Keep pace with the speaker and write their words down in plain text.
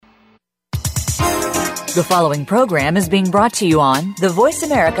The following program is being brought to you on the Voice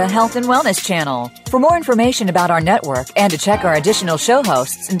America Health and Wellness channel. For more information about our network and to check our additional show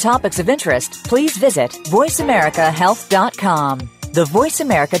hosts and topics of interest, please visit voiceamericahealth.com. The Voice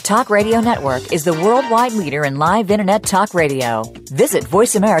America Talk Radio Network is the worldwide leader in live Internet talk radio. Visit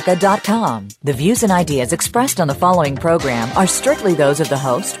voiceamerica.com. The views and ideas expressed on the following program are strictly those of the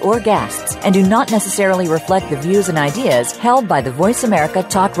host or guests and do not necessarily reflect the views and ideas held by the Voice America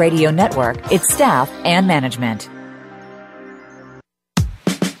Talk Radio Network, its staff, and management.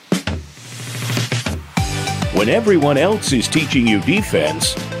 When everyone else is teaching you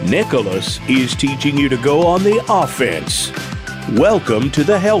defense, Nicholas is teaching you to go on the offense. Welcome to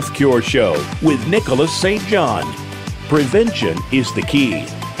the Health Cure Show with Nicholas St. John. Prevention is the key,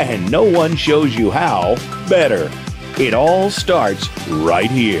 and no one shows you how better. It all starts right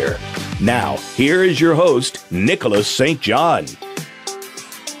here. Now, here is your host, Nicholas St. John.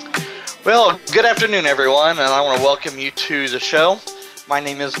 Well, good afternoon, everyone, and I want to welcome you to the show. My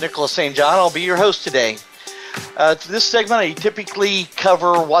name is Nicholas St. John. I'll be your host today. This segment, I typically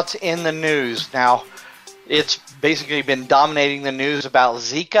cover what's in the news. Now, it's basically been dominating the news about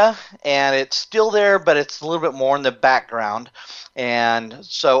Zika, and it's still there, but it's a little bit more in the background. And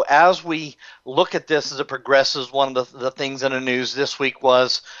so as we look at this as it progresses, one of the things in the news this week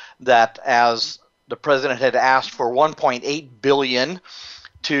was that as the president had asked for $1.8 billion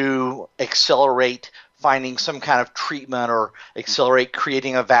to accelerate finding some kind of treatment or accelerate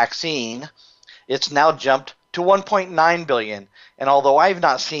creating a vaccine, it's now jumped to $1.9 billion. And although I've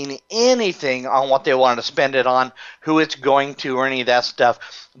not seen anything on what they wanted to spend it on, who it's going to, or any of that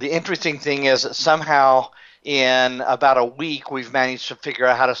stuff, the interesting thing is that somehow in about a week we've managed to figure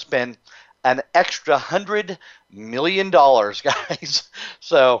out how to spend an extra $100 million, guys.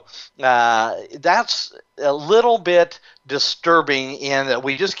 So that's a little bit disturbing in that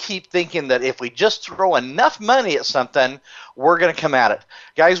we just keep thinking that if we just throw enough money at something, we're going to come at it.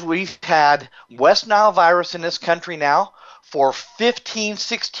 Guys, we've had West Nile virus in this country now for 15,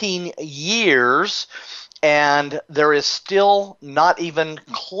 16 years, and there is still not even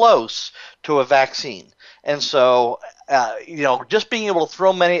close to a vaccine. And so, just being able to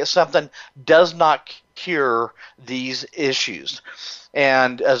throw money at something does not cure these issues.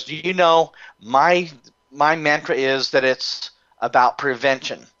 And as you know, my mantra is that it's about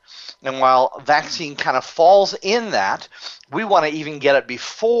prevention. And while vaccine kind of falls in that, we want to even get it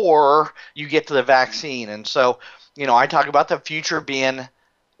before you get to the vaccine. And so, I talk about the future being,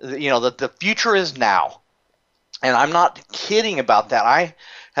 that the future is now. And I'm not kidding about that. I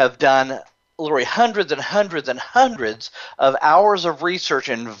have done literally hundreds and hundreds and hundreds of hours of research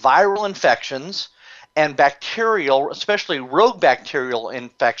in viral infections and bacterial, especially rogue bacterial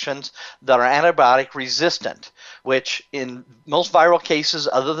infections that are antibiotic resistant, which in most viral cases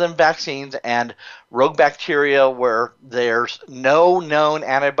other than vaccines and rogue bacteria where there's no known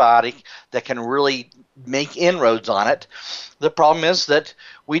antibiotic that can really make inroads on it, the problem is that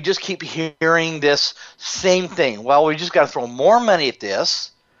we just keep hearing this same thing. Well, we just got to throw more money at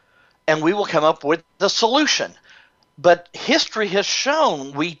this and we will come up with the solution. But history has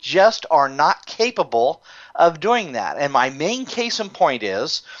shown we just are not capable of doing that. And my main case in point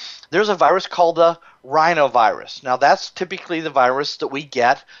is there's a virus called the rhinovirus. Now, that's typically the virus that we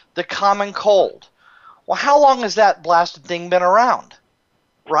get, the common cold. Well, how long has that blasted thing been around?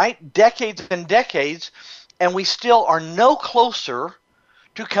 Right? Decades and decades, and we still are no closer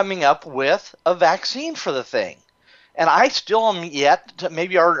to coming up with a vaccine for the thing. And I still am yet,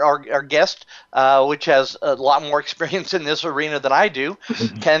 maybe our guest, which has a lot more experience in this arena than I do,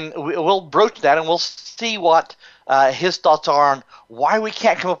 we'll broach that and we'll see what his thoughts are on why we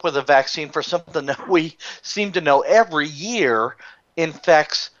can't come up with a vaccine for something that we seem to know every year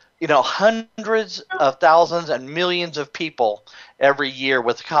infects, hundreds of thousands and millions of people every year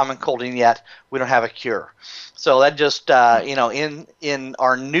with the common cold, and yet we don't have a cure. So that just, in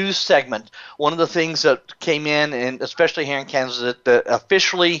our news segment, one of the things that came in, and especially here in Kansas, that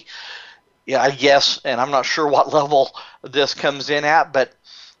officially, I guess, and I'm not sure what level this comes in at, but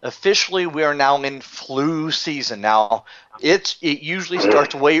officially we are now in flu season. Now, it usually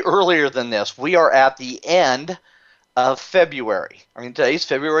starts way earlier than this. We are at the end of February. I mean, today's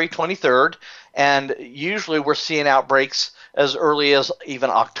February 23rd, and usually we're seeing outbreaks as early as even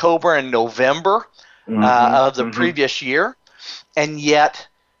October and November of the previous year. And yet,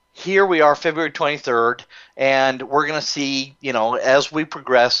 here we are, February 23rd, and we're going to see, as we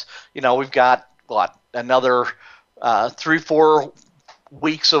progress, we've got, another 3-4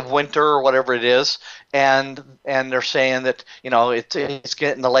 weeks of winter or whatever it is, and they're saying that it's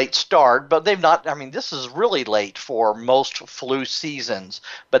getting a late start, but they've not. I mean, this is really late for most flu seasons,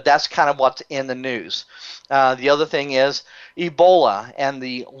 but that's kind of what's in the news. The other thing is Ebola and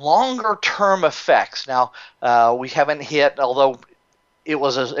the longer term effects. Now, we haven't hit, although it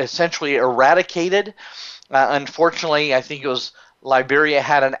was essentially eradicated. Unfortunately, I think it was Liberia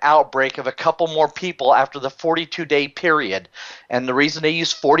had an outbreak of a couple more people after the 42-day period. And the reason they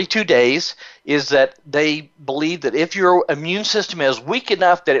use 42 days is that they believe that if your immune system is weak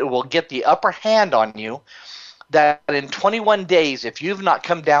enough that it will get the upper hand on you, that in 21 days, if you've not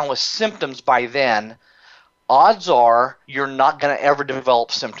come down with symptoms by then, odds are you're not going to ever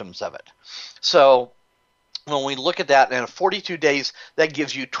develop symptoms of it. So when we look at that, in 42 days, that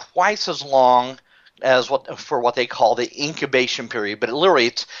gives you twice as long as what they call the incubation period. But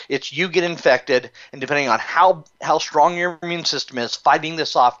literally, it's you get infected, and depending on how strong your immune system is, fighting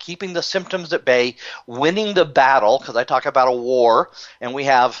this off, keeping the symptoms at bay, winning the battle, because I talk about a war, and we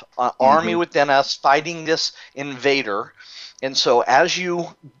have an army within us fighting this invader. And so as you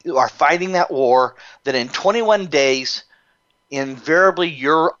are fighting that war, that in 21 days, invariably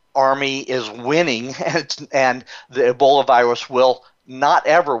your army is winning, and the Ebola virus will not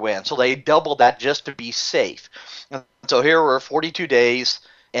ever win. So they doubled that just to be safe. And so here we're 42 days,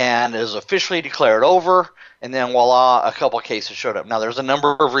 and it is officially declared over, and then voila, a couple of cases showed up. Now there's a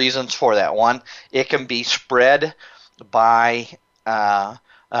number of reasons for that. One, it can be spread by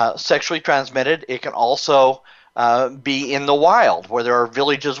sexually transmitted. It can also be in the wild, where there are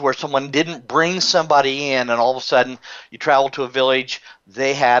villages where someone didn't bring somebody in, and all of a sudden you travel to a village,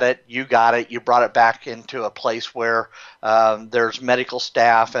 they had it, you got it, you brought it back into a place where there's medical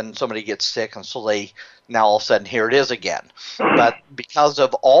staff and somebody gets sick, and so they now all of a sudden here it is again. But because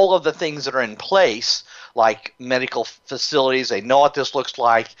of all of the things that are in place, like medical facilities, they know what this looks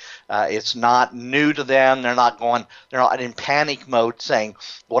like. It's not new to them. They're not in panic mode saying,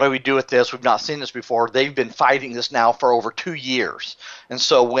 what do we do with this? We've not seen this before. They've been fighting this now for over 2 years. And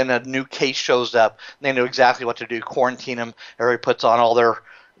so when a new case shows up, they know exactly what to do. Quarantine them. Everybody puts on all their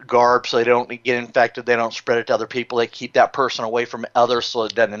garb so they don't get infected. They don't spread it to other people. They keep that person away from others so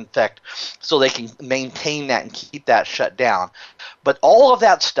it doesn't infect, so they can maintain that and keep that shut down. But all of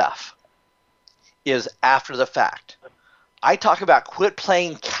that stuff is after the fact. I talk about quit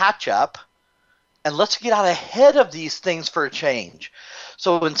playing catch up and let's get out ahead of these things for a change.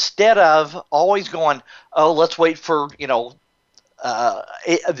 So instead of always going, oh, let's wait for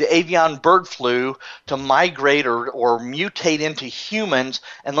the avian bird flu to migrate or mutate into humans,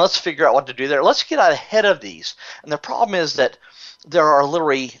 and let's figure out what to do there. Let's get out ahead of these. And the problem is that there are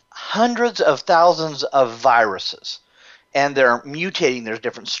literally hundreds of thousands of viruses, and they're mutating. There's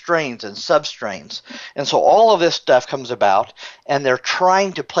different strains and substrains. And so all of this stuff comes about, and they're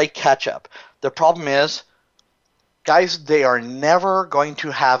trying to play catch up. The problem is, guys, they are never going to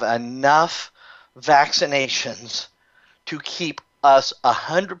have enough vaccinations to keep us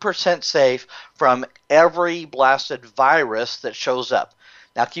 100% safe from every blasted virus that shows up.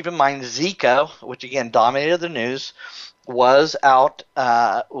 Now, keep in mind, Zika, which again dominated the news, was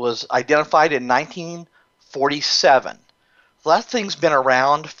identified in 1947. So that thing's been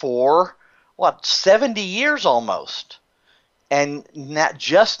around for 70 years almost, and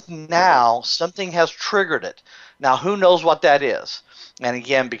just now something has triggered it. Now, who knows what that is? And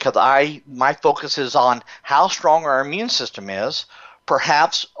again, because my focus is on how strong our immune system is,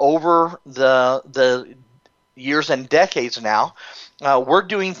 perhaps over the years and decades now, we're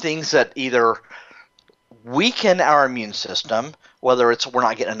doing things that either weaken our immune system, whether it's we're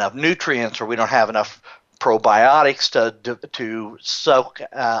not getting enough nutrients or we don't have enough probiotics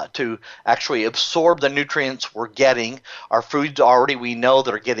to actually absorb the nutrients we're getting. Our foods already, we know,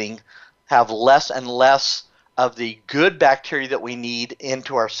 have less and less of the good bacteria that we need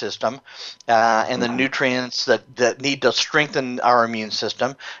into our system, and the nutrients that need to strengthen our immune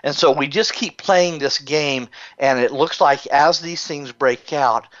system. And so we just keep playing this game, and it looks like as these things break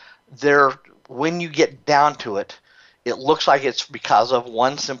out, when you get down to it, it looks like it's because of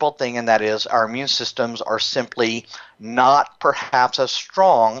one simple thing, and that is our immune systems are simply not perhaps as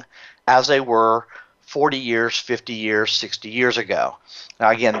strong as they were 40 years, 50 years, 60 years ago. Now,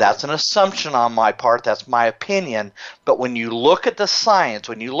 again, that's an assumption on my part. That's my opinion. But when you look at the science,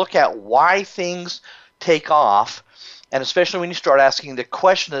 when you look at why things take off, and especially when you start asking the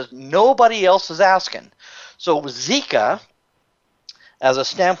question that nobody else is asking. So Zika, as a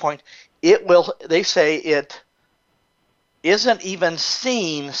standpoint, they say it isn't even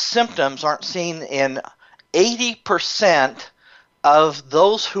seen, symptoms aren't seen in 80% of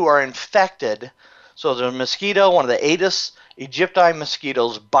those who are infected. So the mosquito, one of the Aedes aegypti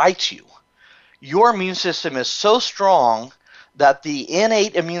mosquitoes, bites you. Your immune system is so strong that the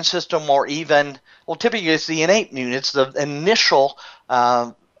innate immune system, or even, well, typically it's the innate immune, it's the initial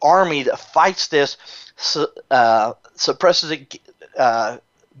army that fights this, suppresses it,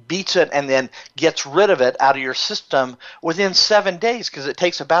 beats it, and then gets rid of it out of your system within 7 days, because it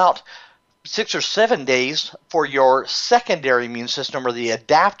takes about 6 or 7 days for your secondary immune system, or the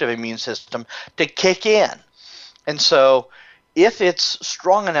adaptive immune system, to kick in. And so if it's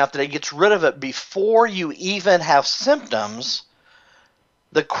strong enough that it gets rid of it before you even have symptoms,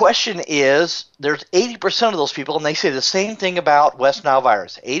 the question is, there's 80% of those people, and they say the same thing about West Nile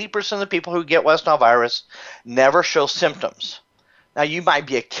virus. 80% of the people who get West Nile virus never show symptoms. Now, you might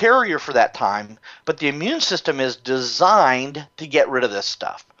be a carrier for that time, but the immune system is designed to get rid of this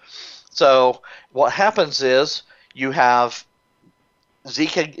stuff. So what happens is you have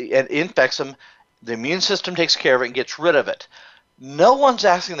Zika, it infects them, the immune system takes care of it and gets rid of it. No one's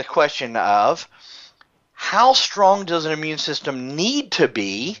asking the question of, how strong does an immune system need to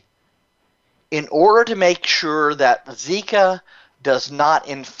be in order to make sure that Zika does not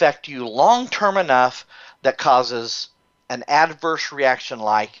infect you long-term enough that causes an adverse reaction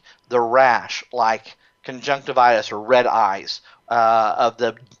like the rash, like conjunctivitis or red eyes, of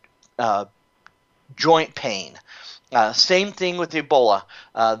the joint pain. Same thing with Ebola.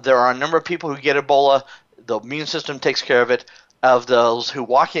 There are a number of people who get Ebola. The immune system takes care of it. Of those who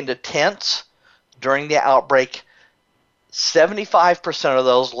walk into tents during the outbreak, 75% of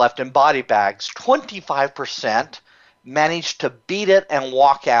those left in body bags. 25% managed to beat it and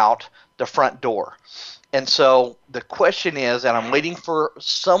walk out the front door. And so the question is, and I'm waiting for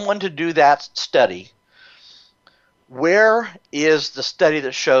someone to do that study, where is the study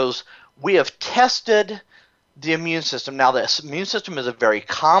that shows we have tested the immune system? Now, the immune system is a very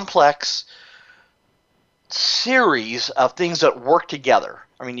complex series of things that work together.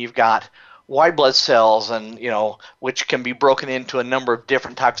 I mean, you've got white blood cells, and which can be broken into a number of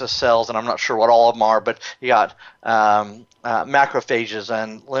different types of cells, and I'm not sure what all of them are, but you got macrophages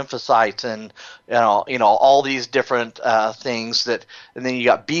and lymphocytes, and all these different things that, and then you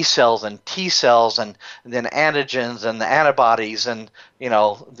got B cells and T cells, and then antigens and the antibodies, and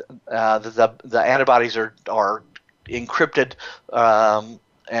the antibodies are encrypted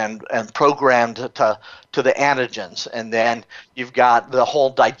and programmed to the antigens, and then you've got the whole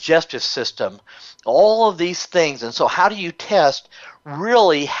digestive system, all of these things. And so how do you test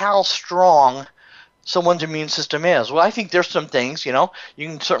really how strong someone's immune system is? Well, I think there's some things, you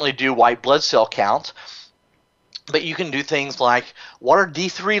can certainly do white blood cell counts, but you can do things like, what are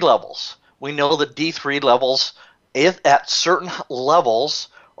D3 levels? We know that D3 levels, if at certain levels,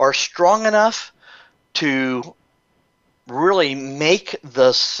 are strong enough to really make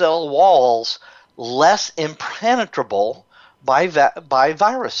the cell walls less impenetrable by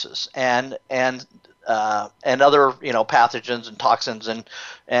viruses and other pathogens and toxins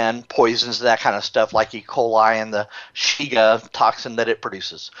and poisons, that kind of stuff, like E. coli and the Shiga toxin that it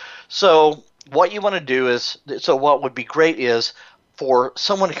produces. So what you want to do is, what would be great is for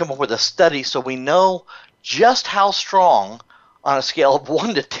someone to come up with a study so we know just how strong on a scale of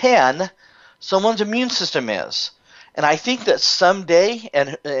 1 to 10 someone's immune system is. And I think that someday,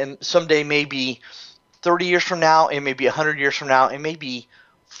 and someday maybe 30 years from now, it may be 100 years from now, it may be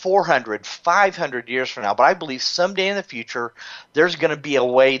 400, 500 years from now, but I believe someday in the future there's going to be a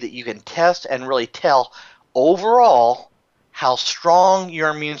way that you can test and really tell overall how strong your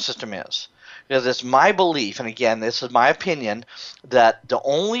immune system is. Because it's my belief, and again, this is my opinion, that the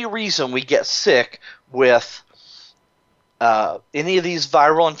only reason we get sick with any of these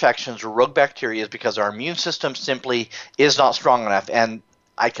viral infections or rogue bacteria is because our immune system simply is not strong enough. And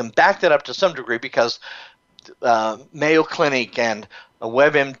I can back that up to some degree because Mayo Clinic and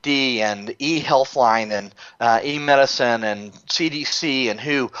WebMD and eHealthline and eMedicine and CDC and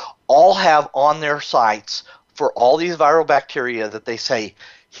WHO all have on their sites for all these viral bacteria that they say,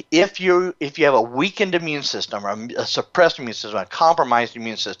 if you have a weakened immune system, or a suppressed immune system, a compromised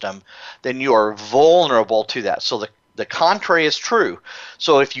immune system, then you are vulnerable to that. So the contrary is true.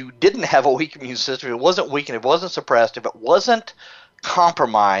 So if you didn't have a weak immune system, if it wasn't weakened, if it wasn't suppressed, if it wasn't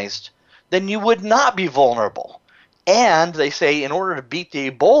compromised, then you would not be vulnerable. And they say in order to beat the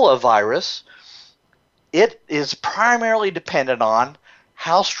Ebola virus, it is primarily dependent on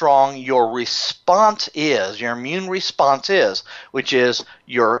how strong your response is, your immune response is, which is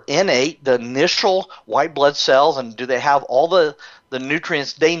your innate, the initial white blood cells, and do they have all the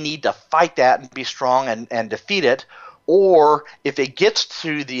nutrients they need to fight that and be strong and defeat it, or if it gets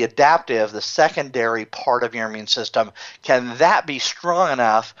to the adaptive, the secondary part of your immune system, can that be strong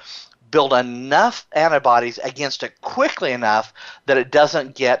enough build enough antibodies against it quickly enough that it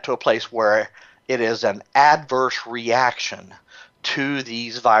doesn't get to a place where it is an adverse reaction to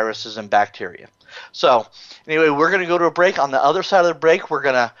these viruses and bacteria. So anyway, we're going to go to a break. On the other side of the break, we're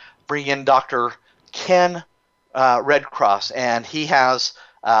going to bring in Dr. Ken Redcross, and he does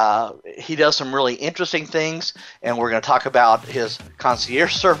some really interesting things, and we're going to talk about his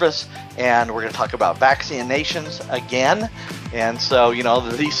concierge service, and we're going to talk about vaccinations again. And so,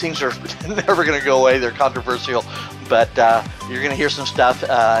 these things are never going to go away. They're controversial, but you're going to hear some stuff.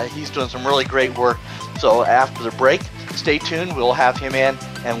 He's doing some really great work. So after the break, stay tuned. We'll have him in,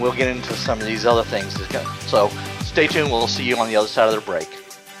 and we'll get into some of these other things. So stay tuned. We'll see you on the other side of the break.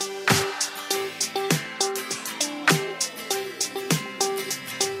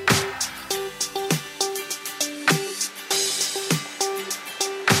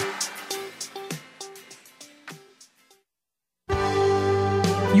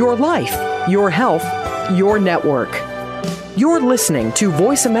 Your life, your health, your network. You're listening to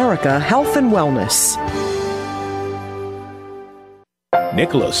Voice America Health and Wellness.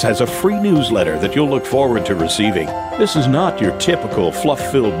 Nicholas has a free newsletter that you'll look forward to receiving. This is not your typical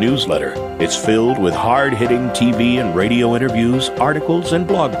fluff-filled newsletter. It's filled with hard-hitting TV and radio interviews, articles, and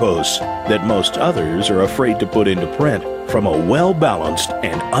blog posts that most others are afraid to put into print from a well-balanced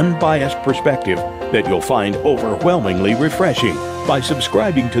and unbiased perspective that you'll find overwhelmingly refreshing. By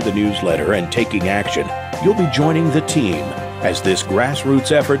subscribing to the newsletter and taking action, you'll be joining the team as this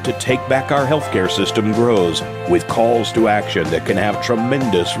grassroots effort to take back our healthcare system grows with calls to action that can have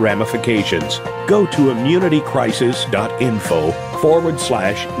tremendous ramifications. Go to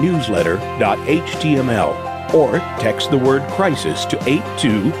immunitycrisis.info/newsletter.html or text the word crisis to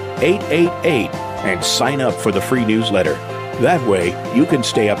 82888 and sign up for the free newsletter. That way, you can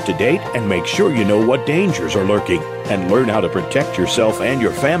stay up to date and make sure you know what dangers are lurking and learn how to protect yourself and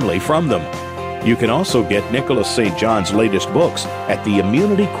your family from them. You can also get Nicholas St. John's latest books at the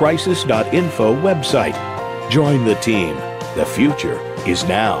immunitycrisis.info website. Join the team. The future is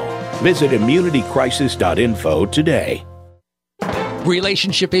now. Visit immunitycrisis.info today.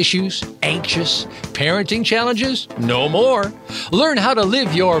 Relationship issues? Anxious? Parenting challenges? No more. Learn how to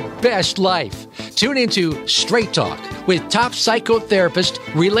live your best life. Tune into Straight Talk with top psychotherapist,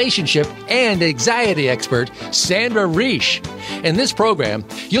 relationship, and anxiety expert Sandra Reish. In this program,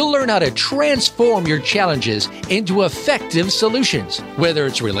 you'll learn how to transform your challenges into effective solutions, whether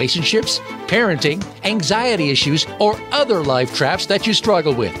it's relationships, parenting, anxiety issues, or other life traps that you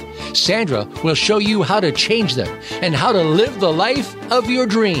struggle with. Sandra will show you how to change them and how to live the life of your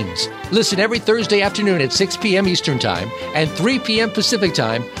dreams. Listen every Thursday afternoon at 6 p.m. Eastern Time and 3 p.m. Pacific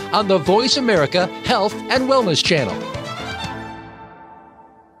Time on the Voice America Health and Wellness Channel.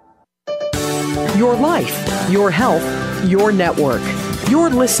 Your life, your health, your network. You're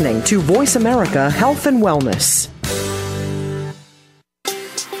listening to Voice America Health and Wellness.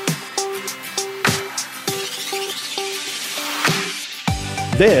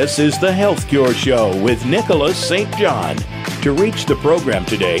 This is the Health Cure Show with Nicholas St. John. To reach the program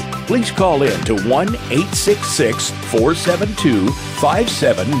today, please call in to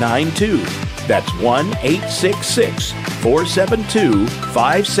 1-866-472-5792. That's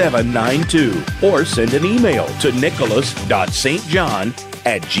 1-866-472-5792. Or send an email to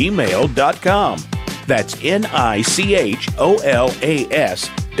nicholas.stjohn@gmail.com. That's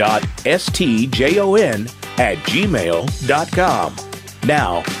nicholas.stjon@gmail.com.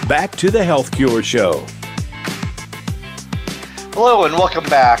 Now, back to the Health Cure Show. Hello and welcome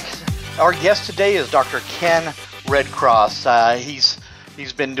back. Our guest today is Dr. Ken Redcross. He's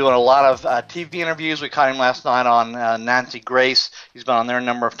been doing a lot of TV interviews. We caught him last night on Nancy Grace. He's been on there a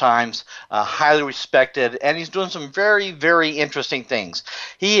number of times. Highly respected, and he's doing some very, very interesting things.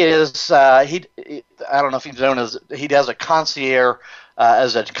 He is I don't know if he's known as, he does a concierge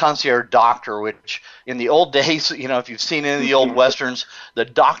as a concierge doctor, which in the old days, if you've seen any of the old westerns, the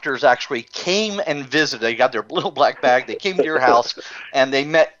doctors actually came and visited. They got their little black bag. They came to your house and they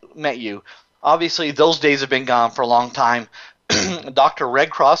met you. Obviously, those days have been gone for a long time. Dr.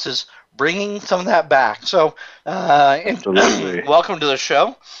 Redcross is bringing some of that back. So, welcome to the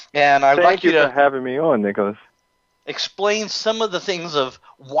show. And I'd like you to for having me on, Nicholas. Explain some of the things of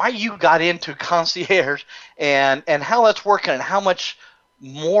why you got into concierge and how that's working and how much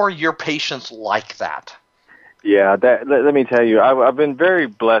more your patients like that. Yeah, let me tell you, I've been very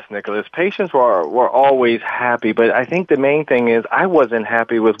blessed, Nicholas. Patients were always happy, but I think the main thing is I wasn't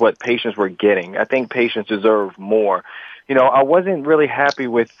happy with what patients were getting. I think patients deserve more. I wasn't really happy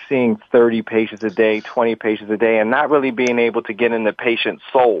with seeing 30 patients a day, 20 patients a day, and not really being able to get in the patient's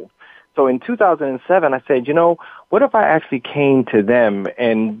soul. So in 2007, I said, what if I actually came to them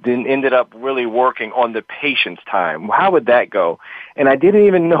and then ended up really working on the patient's time? How would that go? And I didn't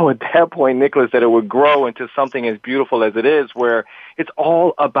even know at that point, Nicholas, that it would grow into something as beautiful as it is, where it's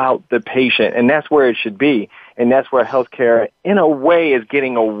all about the patient, and that's where it should be. And that's where healthcare, in a way, is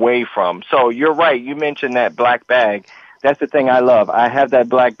getting away from. So you're right. You mentioned that black bag. That's the thing I love. I have that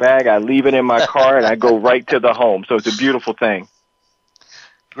black bag. I leave it in my car, and I go right to the home. So it's a beautiful thing.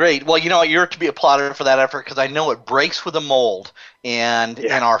 Great. Well, you're to be applauded for that effort, because I know it breaks with the mold. And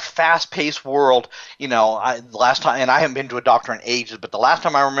in our fast-paced world, last time, and I haven't been to a doctor in ages, but the last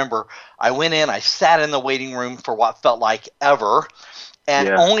time I remember, I went in, I sat in the waiting room for what felt like ever, and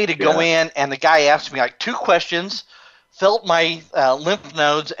only to go in, and the guy asked me like 2 questions, felt my lymph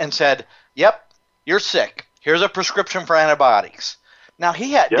nodes, and said, "Yep, you're sick. Here's a prescription for antibiotics." Now,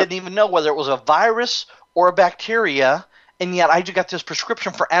 he didn't even know whether it was a virus or a bacteria, and yet I just got this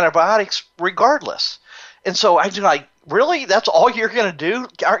prescription for antibiotics regardless. And so I was like, really? That's all you're going to do?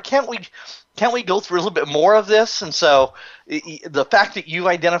 Can't we go through a little bit more of this? And so the fact that you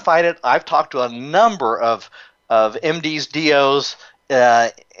identified it, I've talked to a number of MDs, DOs,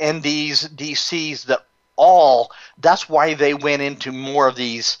 NDs, DCs that's why they went into more of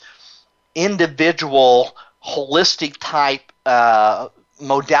these individual, holistic type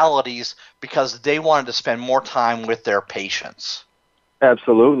modalities, because they wanted to spend more time with their patients.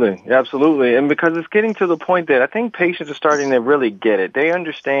 Absolutely. And because it's getting to the point that I think patients are starting to really get it. They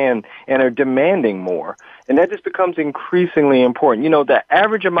understand and are demanding more. And that just becomes increasingly important. The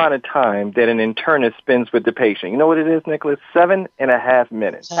average amount of time that an internist spends with the patient, you know what it is, Nicholas? 7.5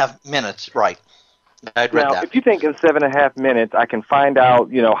 minutes. Minutes, right. I'd read that. If you think in 7.5 minutes I can find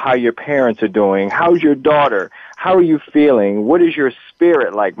out, how your parents are doing, how's your daughter, how are you feeling, what is your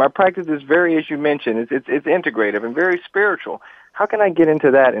spirit like? My practice is very, as you mentioned, it's integrative and very spiritual. How can I get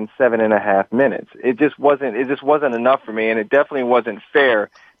into that in 7.5 minutes? It just wasn't enough for me, and it definitely wasn't fair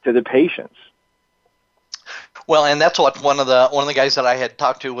to the patients. Well, and that's what one of the guys that I had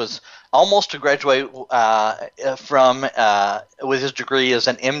talked to was almost to graduate from with his degree as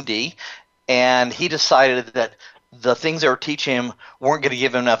an MD. And he decided that the things they were teaching him weren't going to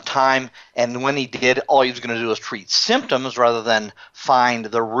give him enough time, and when he did, all he was going to do was treat symptoms rather than find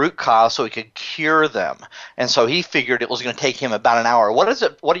the root cause so he could cure them. And so he figured it was going to take him about an hour. What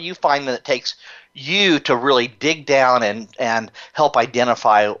do you find that it takes you to really dig down and help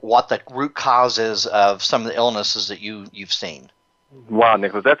identify what the root cause is of some of the illnesses that you've seen? Wow,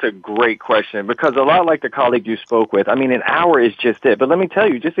 Nicholas, that's a great question, because a lot like the colleague you spoke with, an hour is just it. But let me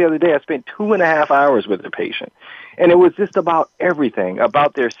tell you, just the other day I spent 2.5 hours with a patient, and it was just about everything,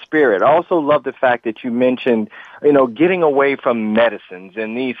 about their spirit. I also love the fact that you mentioned, getting away from medicines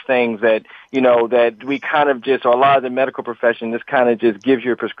and these things that, that we kind of just, or a lot of the medical profession just kind of just gives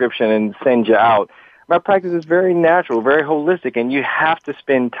you a prescription and sends you out. My practice is very natural, very holistic, and you have to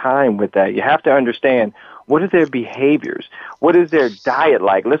spend time with that. You have to understand, what are their behaviors? What is their diet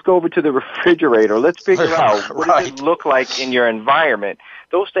like? Let's go over to the refrigerator. Let's figure out what does it look like in your environment.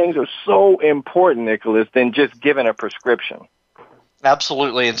 Those things are so important, Nicholas, than just giving a prescription.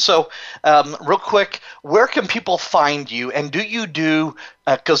 Absolutely. And so, real quick, where can people find you? And do you do,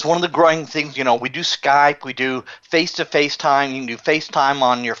 because one of the growing things, we do Skype, we do face-to-face time, you can do FaceTime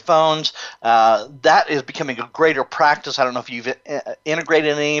on your phones. That is becoming a greater practice. I don't know if you've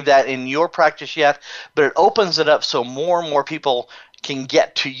integrated any of that in your practice yet, but it opens it up so more and more people can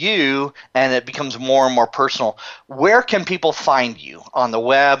get to you, and it becomes more and more personal. Where can people find you on the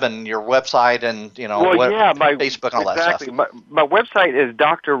web and your website and Facebook and all that stuff? My website is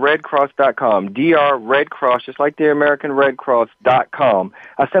drredcross.com, drredcross, just like the American Red Cross.com.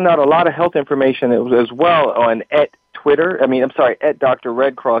 I send out a lot of health information as well on Twitter. At Dr.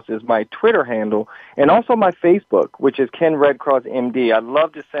 Redcross is my Twitter handle, and also my Facebook, which is Ken Redcross MD. I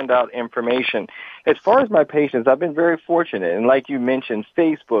love to send out information. As far as my patients, I've been very fortunate, and like you mentioned,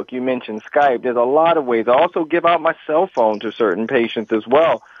 Facebook, you mentioned Skype, there's a lot of ways. I also give out my cell phone to certain patients as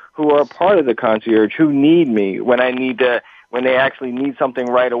well who are a part of the concierge, who need me when they actually need something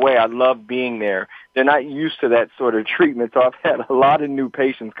right away. I love being there. They're not used to that sort of treatment, so I've had a lot of new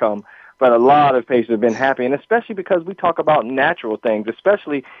patients come. But a lot of patients have been happy, and especially because we talk about natural things,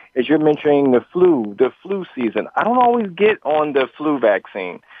 especially as you're mentioning the flu season. I don't always get on the flu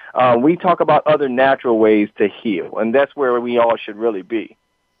vaccine. We talk about other natural ways to heal, and that's where we all should really be.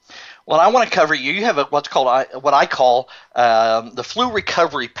 Well, I want to cover you. You have what I call the flu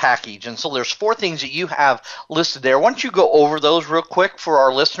recovery package, and so there's 4 things that you have listed there. Why don't you go over those real quick for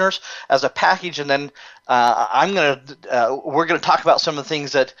our listeners as a package, and then we're going to talk about some of the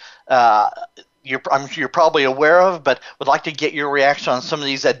things that you're probably aware of, but would like to get your reaction on some of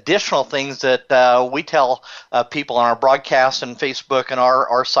these additional things that we tell people on our broadcasts and Facebook and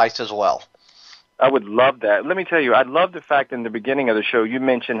our sites as well. I would love that. Let me tell you, I love the fact in the beginning of the show you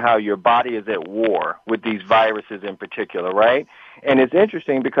mentioned how your body is at war with these viruses in particular, right? And it's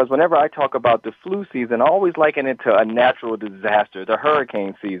interesting because whenever I talk about the flu season, I always liken it to a natural disaster, the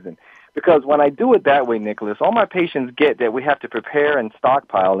hurricane season. Because when I do it that way, Nicholas, all my patients get that we have to prepare and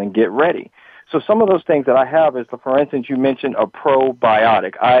stockpile and get ready. So some of those things that I have is, for instance, you mentioned a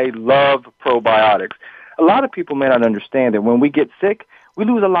probiotic. I love probiotics. A lot of people may not understand that when we get sick, we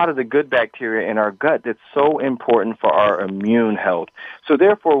lose a lot of the good bacteria in our gut that's so important for our immune health. So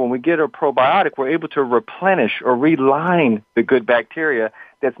therefore, when we get a probiotic, we're able to replenish or reline the good bacteria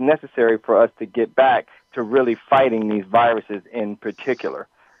that's necessary for us to get back to really fighting these viruses in particular.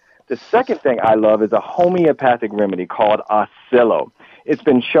 The second thing I love is a homeopathic remedy called Oscillo. It's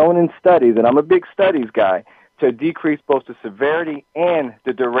been shown in studies, and I'm a big studies guy, to decrease both the severity and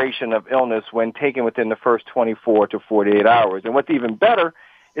the duration of illness when taken within the first 24 to 48 hours. And what's even better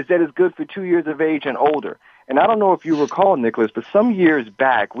is that it's good for 2 years of age and older. And I don't know if you recall, Nicholas, but some years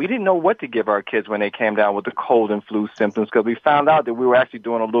back, we didn't know what to give our kids when they came down with the cold and flu symptoms because we found out that we were actually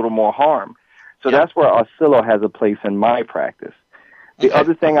doing a little more harm. So that's where Oscillo has a place in my practice. The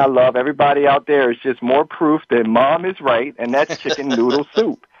other thing I love, everybody out there, is just more proof that mom is right, and that's chicken noodle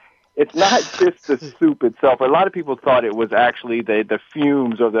soup. It's not just the soup itself. A lot of people thought it was actually the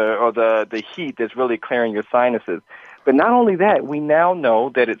fumes or the heat that's really clearing your sinuses. But not only that, we now know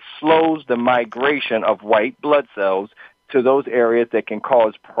that it slows the migration of white blood cells to those areas that can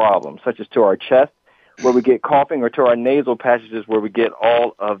cause problems, such as to our chest, where we get coughing, or to our nasal passages, where we get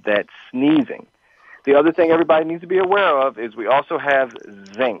all of that sneezing. The other thing everybody needs to be aware of is we also have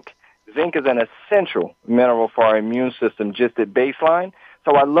zinc. Zinc is an essential mineral for our immune system just at baseline.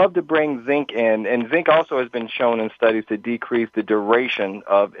 So I love to bring zinc in, and zinc also has been shown in studies to decrease the duration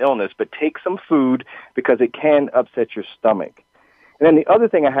of illness. But take some food because it can upset your stomach. And then the other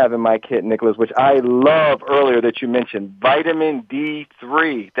thing I have in my kit, Nicholas, which I love earlier that you mentioned, vitamin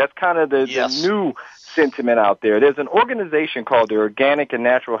D3. That's kind of the new sentiment out there. There's an organization called the Organic and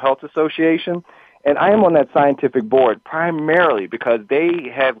Natural Health Association, and I am on that scientific board primarily because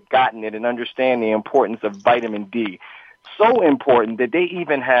they have gotten it and understand the importance of vitamin D. So important that they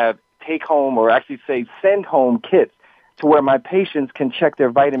even have take-home, or actually say send-home kits to where my patients can check their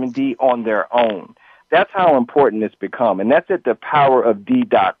vitamin D on their own. That's how important it's become, and that's at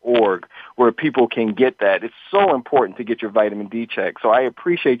thepowerofd.org where people can get that. It's so important to get your vitamin D checked, so I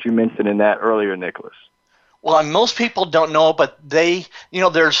appreciate you mentioning that earlier, Nicholas. Well, and most people don't know, but they,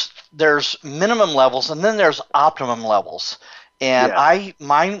 there's minimum levels and then there's optimum levels. And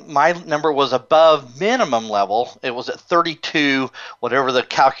my number was above minimum level. It was at 32, whatever the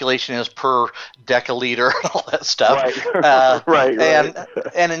calculation is per deciliter and all that stuff. Right.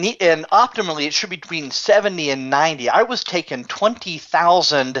 And optimally, it should be between 70 and 90. I was taking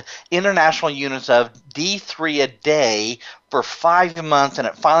 20,000 international units of D3 a day for 5 months, and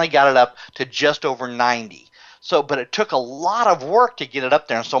it finally got it up to just over 90. So, but it took a lot of work to get it up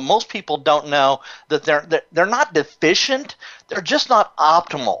there, and so most people don't know that they're not deficient; they're just not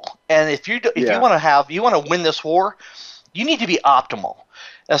optimal. And if you want to win this war, you need to be optimal.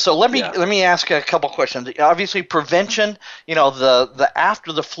 And so let me ask a couple questions. Obviously, prevention. The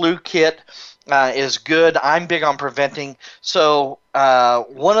after the flu kit is good. I'm big on preventing. So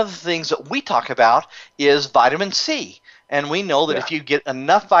one of the things that we talk about is vitamin C. And we know that if you get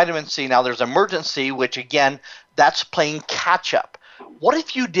enough vitamin C, now there's emergency, which again, that's playing catch up. What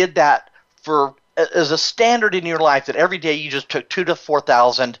if you did that as a standard in your life, that every day you just took 2,000 to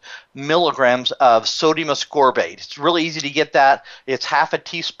 4,000 milligrams of sodium ascorbate? It's really easy to get that. It's half a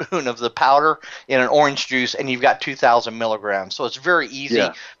teaspoon of the powder in an orange juice, and you've got 2,000 milligrams. So it's very easy.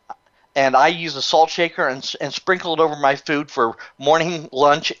 Yeah. And I use a salt shaker and sprinkle it over my food for morning,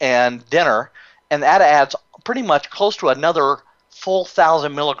 lunch, and dinner, and that adds pretty much close to another full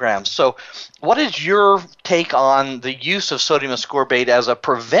 1,000 milligrams. So what is your take on the use of sodium ascorbate as a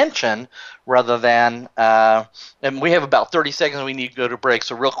prevention rather than, and we have about 30 seconds, we need to go to break,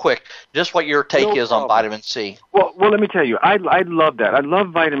 so real quick, just what your take is on vitamin C. Well, let me tell you, I love that. I love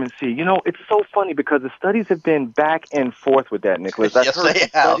vitamin C. It's so funny because the studies have been back and forth with that, Nicholas.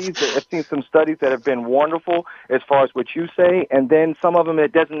 I've seen some studies that have been wonderful as far as what you say, and then some of them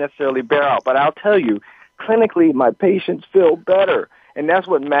that doesn't necessarily bear out. But I'll tell you, clinically, my patients feel better. And that's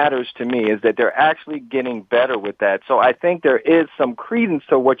what matters to me, is that they're actually getting better with that. So I think there is some credence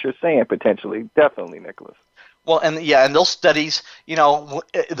to what you're saying, potentially. Definitely, Nicholas. Well, and those studies,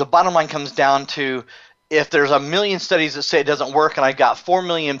 the bottom line comes down to if there's a million studies that say it doesn't work, and I've got 4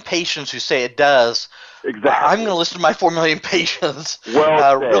 million patients who say it does, exactly. I'm going to listen to my 4 million patients.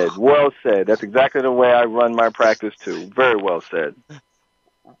 Well said. That's exactly the way I run my practice too. Very well said.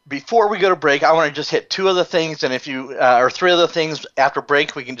 Before we go to break, I want to just hit 2 other things, and if you or 3 other things after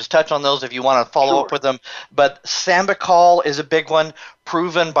break, we can just touch on those if you want to follow up with them. But Sambucol is a big one,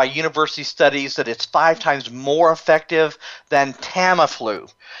 proven by university studies that it's 5 times more effective than Tamiflu.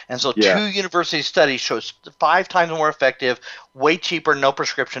 And so 2 university studies shows 5 times more effective, way cheaper, no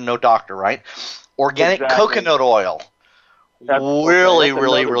prescription, no doctor, right? Organic coconut oil,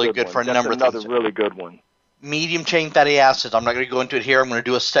 really good for a number of things. Another really good one. Medium chain fatty acids. I'm not going to go into it here. I'm going to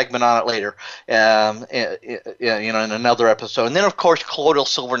do a segment on it later, in another episode. And then, of course, colloidal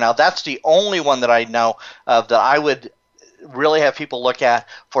silver. Now, that's the only one that I know of that I would really have people look at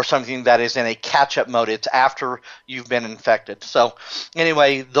for something that is in a catch-up mode. It's after you've been infected. So,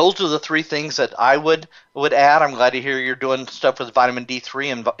 anyway, those are the 3 things that I would add. I'm glad to hear you're doing stuff with vitamin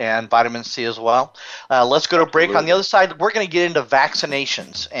D3 and vitamin C as well. Let's go to break. On the other side, we're going to get into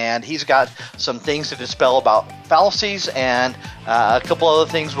vaccinations, and he's got some things to dispel about fallacies and a couple other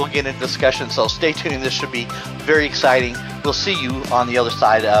things we'll get into discussion. So stay tuned. This should be very exciting. We'll see you on the other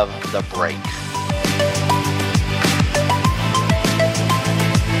side of the break.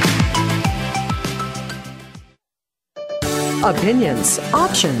 Opinions,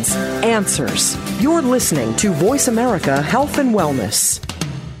 options, answers. You're listening to Voice America Health and Wellness.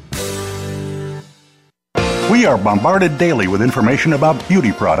 We are bombarded daily with information about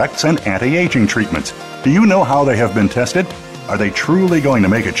beauty products and anti-aging treatments. Do you know how they have been tested? Are they truly going to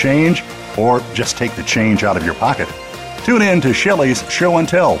make a change, or just take the change out of your pocket? Tune in to Shelley's Show and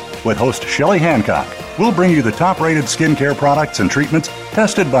Tell with host Shelley Hancock. We'll bring you the top-rated skincare products and treatments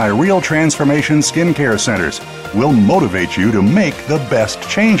tested by Real Transformation Skincare Centers. We'll motivate you to make the best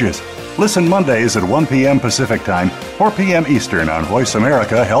changes. Listen Mondays at 1 p.m. Pacific Time, 4 p.m. Eastern on Voice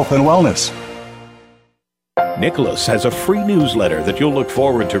America Health and Wellness. Nicholas has a free newsletter that you'll look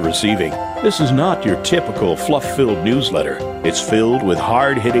forward to receiving. This is not your typical fluff-filled newsletter. It's filled with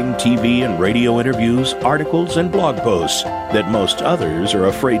hard-hitting TV and radio interviews, articles, and blog posts that most others are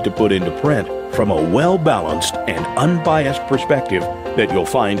afraid to put into print, from a well-balanced and unbiased perspective that you'll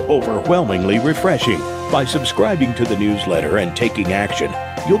find overwhelmingly refreshing. By subscribing to the newsletter and taking action,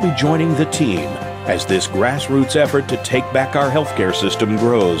 you'll be joining the team as this grassroots effort to take back our healthcare system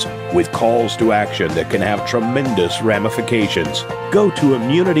grows, with calls to action that can have tremendous ramifications. Go to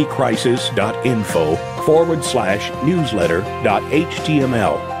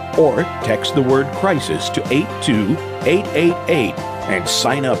immunitycrisis.info/newsletter.html or text the word crisis to 82888 and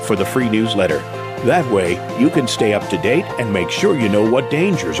sign up for the free newsletter. That way, you can stay up to date and make sure you know what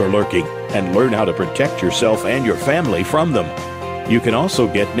dangers are lurking and learn how to protect yourself and your family from them. You can also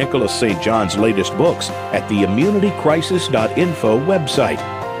get Nicholas St. John's latest books at the immunitycrisis.info website.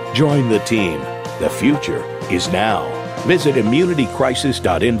 Join the team. The future is now. Visit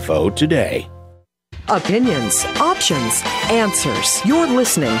immunitycrisis.info today. Opinions, options, answers. You're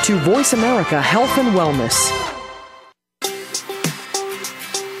listening to Voice America Health and Wellness.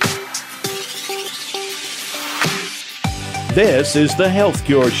 This is the Health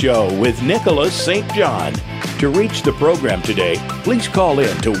Cure Show with Nicholas St. John. To reach the program today, please call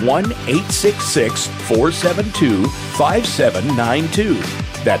in to 1-866-472-5792.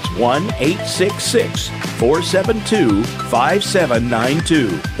 That's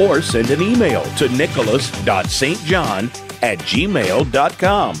 1-866-472-5792. Or send an email to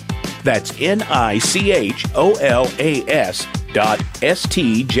nicholas.stjohn@gmail.com. That's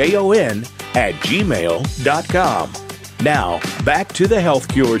nicholas.stjon@gmail.com. Now, back to the Health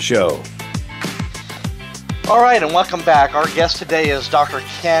Cure Show. All right, and welcome back. Our guest today is Dr.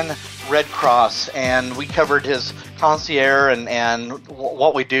 Ken Redcross, and we covered his concierge and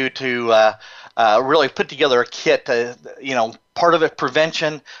what we do to really put together a kit to, part of it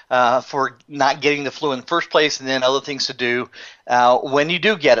prevention for not getting the flu in the first place, and then other things to do when you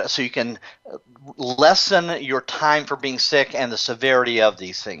do get it, so you can lessen your time for being sick and the severity of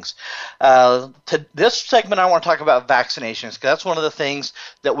these things. To this segment, I want to talk about vaccinations, because that's one of the things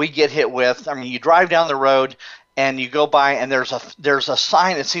that we get hit with. I mean, you drive down the road and you go by, and there's a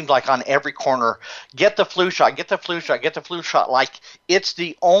sign, it seems like, on every corner: get the flu shot, get the flu shot, get the flu shot. Like it's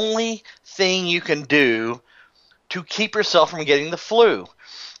the only thing you can do to keep yourself from getting the flu.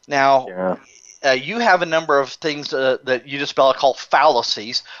 Now, you have a number of things that you dispel called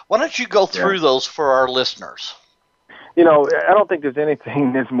fallacies. Why don't you go through those for our listeners? I don't think there's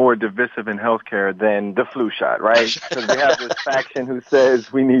anything that's more divisive in healthcare than the flu shot, right? Because we have this faction who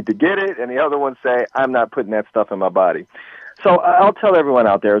says we need to get it, and the other ones say, I'm not putting that stuff in my body. So I'll tell everyone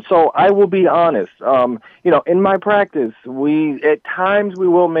out there. So I will be honest. In my practice, at times we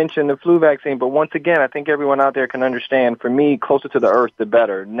will mention the flu vaccine, but once again, I think everyone out there can understand, for me, closer to the earth, the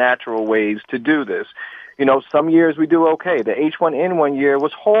better, natural ways to do this. Some years we do okay. The H1N1 year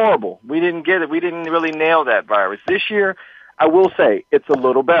was horrible. We didn't get it. We didn't really nail that virus. This year, I will say it's a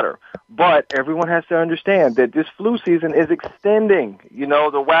little better. But everyone has to understand that this flu season is extending.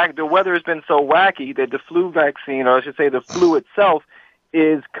 The weather has been so wacky that the flu vaccine, or I should say the flu itself,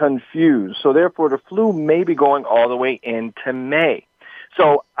 is confused. So therefore, the flu may be going all the way into May.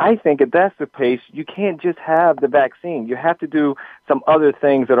 So I think if that's the case, you can't just have the vaccine. You have to do some other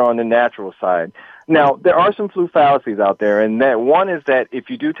things that are on the natural side. Now, there are some flu fallacies out there, and that one is that if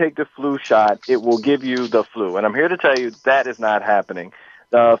you do take the flu shot, it will give you the flu. And I'm here to tell you that is not happening.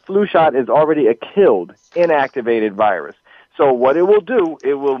 The flu shot is already a killed, inactivated virus. So what it will do,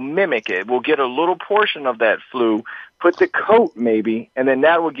 it will mimic it. We'll get a little portion of that flu, put the coat maybe, and then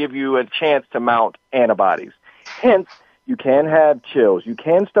that will give you a chance to mount antibodies. Hence, you can have chills. You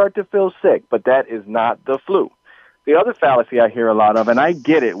can start to feel sick, but that is not the flu. The other fallacy I hear a lot of, and I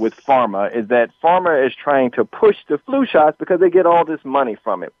get it with pharma, is that pharma is trying to push the flu shots because they get all this money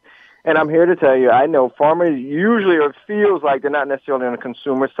from it. And I'm here to tell you, I know pharma usually, or feels like they're not necessarily on the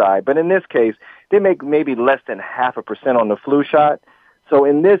consumer side, but in this case, they make maybe less than 0.5% on the flu shot. So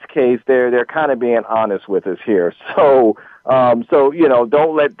in this case, they're kind of being honest with us here. So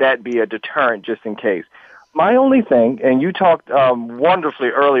don't let that be a deterrent just in case. My only thing, and you talked wonderfully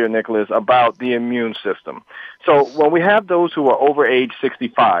earlier, Nicholas, about the immune system. So when we have those who are over age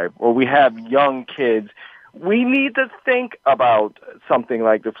 65, or we have young kids, we need to think about something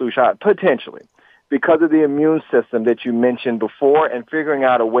like the flu shot, potentially, because of the immune system that you mentioned before, and figuring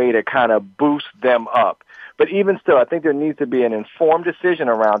out a way to kind of boost them up. But even still, I think there needs to be an informed decision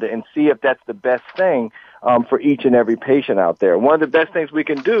around it and see if that's the best thing for each and every patient out there. One of the best things we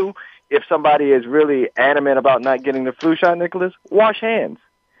can do, if somebody is really adamant about not getting the flu shot, Nicholas, wash hands.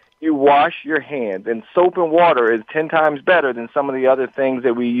 You wash your hands, and soap and water is 10 times better than some of the other things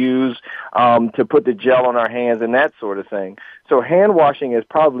that we use to put the gel on our hands and that sort of thing. So hand washing is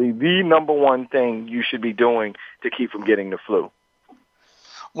probably the number one thing you should be doing to keep from getting the flu.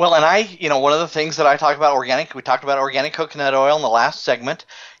 Well, and one of the things that I talk about we talked about organic coconut oil in the last segment.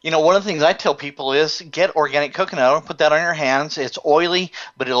 One of the things I tell people is get organic coconut oil, put that on your hands. It's oily,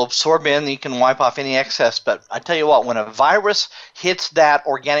 but it'll absorb in, you can wipe off any excess. But I tell you what, when a virus hits that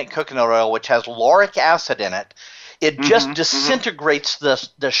organic coconut oil, which has lauric acid in it, it just disintegrates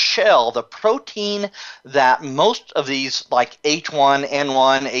the shell, the protein that most of these, like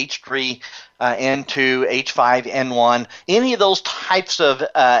H1N1, H3, N2, H5N1, any of those types of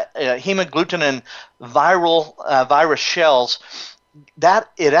hemagglutinin virus shells, that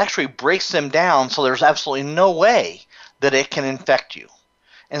it actually breaks them down, so there's absolutely no way that it can infect you.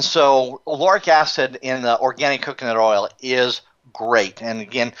 And so lauric acid in the organic coconut oil is great. And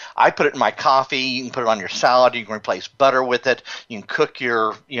again, I put it in my coffee. You can put it on your salad. You can replace butter with it. You can cook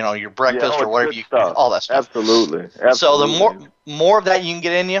your breakfast or whatever all that stuff. Absolutely. So the more of that you can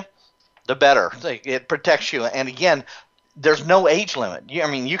get in you, the better. It protects you. And again, there's no age limit.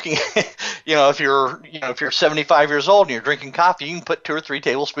 You can, if you're 75 years old and you're drinking coffee, you can put 2 or 3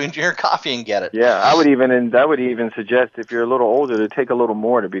 tablespoons in your coffee and get it. Yeah, I would even suggest if you're a little older to take a little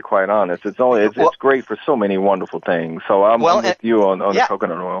more. To be quite honest, it's great for so many wonderful things. So I'm with you on the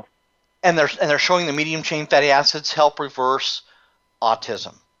coconut oil. And they're showing the medium chain fatty acids help reverse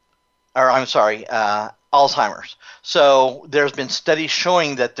autism, Alzheimer's. So there's been studies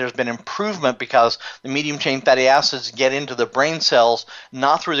showing that there's been improvement because the medium chain fatty acids get into the brain cells,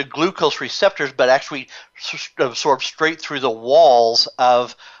 not through the glucose receptors, but actually absorb straight through the walls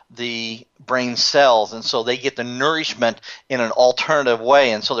of the brain cells, and so they get the nourishment in an alternative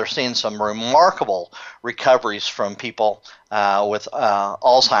way, and so they're seeing some remarkable recoveries from people with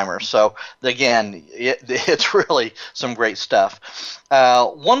Alzheimer's. So again, it's really some great stuff.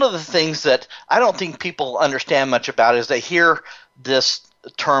 One of the things that I don't think people understand much about is they hear this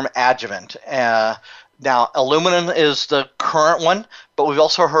term adjuvant. Now, aluminum is the current one, but we've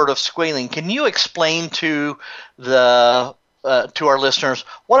also heard of squalene. Can you explain to our listeners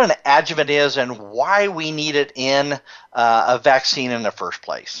what an adjuvant is and why we need it in a vaccine in the first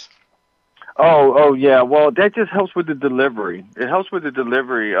place? Oh, yeah. Well, that just helps with the delivery. It helps with the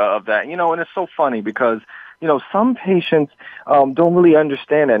delivery of that. And it's so funny because, some patients don't really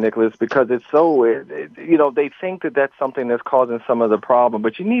understand that, Nicholas, because it's so, they think that that's something that's causing some of the problem.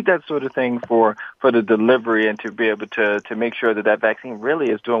 But you need that sort of thing for the delivery and to be able to make sure that vaccine really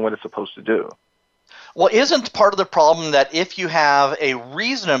is doing what it's supposed to do. Well, isn't part of the problem that if you have a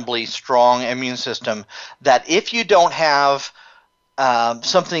reasonably strong immune system, that if you don't have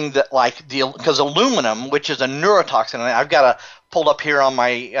something that like because aluminum, which is a neurotoxin, and I've got it pulled up here on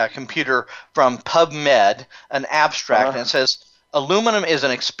my computer from PubMed, an abstract, and it says aluminum is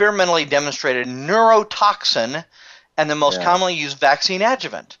an experimentally demonstrated neurotoxin and the most commonly used vaccine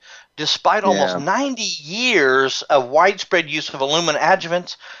adjuvant. Despite almost 90 years of widespread use of aluminum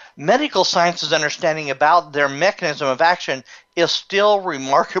adjuvants, medical science's understanding about their mechanism of action is still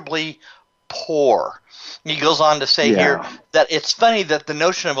remarkably poor. He goes on to say here that it's funny that the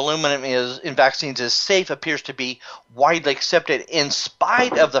notion of aluminum in vaccines is safe appears to be widely accepted in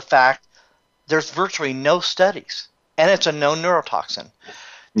spite of the fact there's virtually no studies, and it's a known neurotoxin.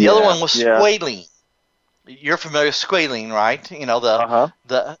 The other one was squalene. You're familiar with squalene, right? You know,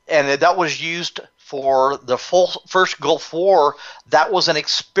 and that was used for the first Gulf War. That was an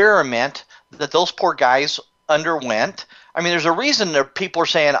experiment that those poor guys underwent. I mean, there's a reason that people are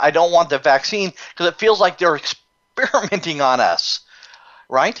saying, I don't want the vaccine, because it feels like they're experimenting on us,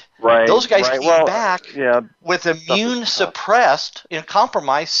 right? Right. Those guys came back with immune-suppressed,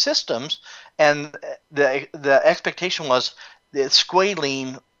 compromised systems, and the expectation was that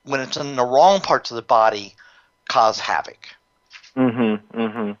squalene, when it's in the wrong parts of the body, cause havoc. Mm-hmm.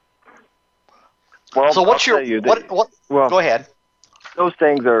 Mm-hmm. Well, so what's go ahead. Those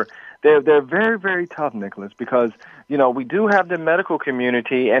things they're very, very tough, Nicholas, because we do have the medical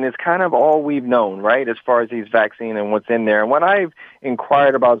community, and it's kind of all we've known, right, as far as these vaccines and what's in there. And when I've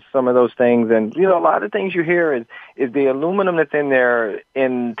inquired about some of those things, and a lot of things you hear is the aluminum that's in there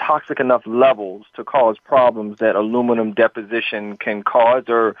in toxic enough levels to cause problems that aluminum deposition can cause,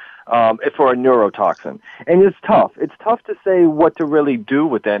 or for a neurotoxin. And it's tough. It's tough to say what to really do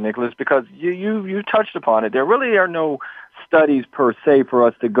with that, Nicholas, because you touched upon it. There really are no studies per se for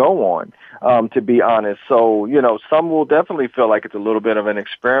us to go on, to be honest. So, some will definitely feel like it's a little bit of an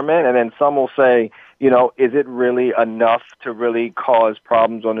experiment, and then some will say, is it really enough to really cause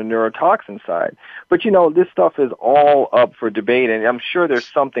problems on the neurotoxin side? But, this stuff is all up for debate, and I'm sure there's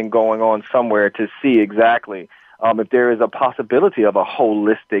something going on somewhere to see exactly if there is a possibility of a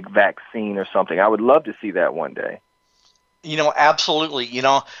holistic vaccine or something. I would love to see that one day. Absolutely.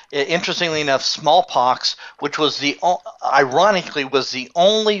 Interestingly enough, smallpox, which was ironically was the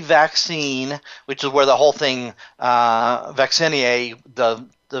only vaccine, which is where the whole thing, vaccinier, the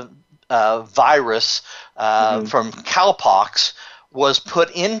virus from cowpox, was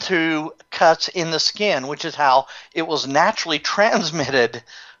put into cuts in the skin, which is how it was naturally transmitted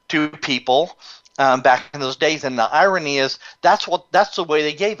to people back in those days. And the irony is that's the way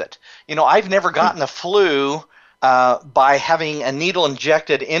they gave it. I've never gotten the flu by having a needle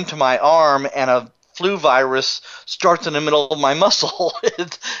injected into my arm, and a flu virus starts in the middle of my muscle,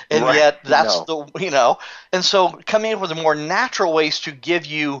 yet that's and so coming up with more natural ways to give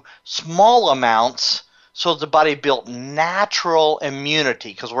you small amounts so the body built natural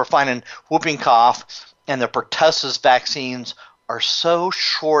immunity, because we're finding whooping cough and the pertussis vaccines are so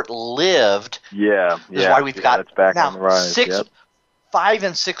short-lived. This is why we've got now 5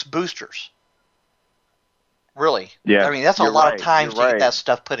 and 6 boosters. Really. Yeah. I mean, that's a lot of time to get that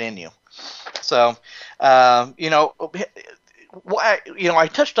stuff put in you. So, I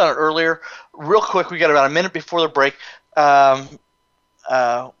touched on it earlier. Real quick, we got about a minute before the break. We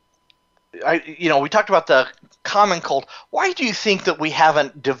talked about the common cold. Why do you think that we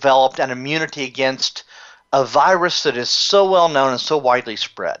haven't developed an immunity against a virus that is so well known and so widely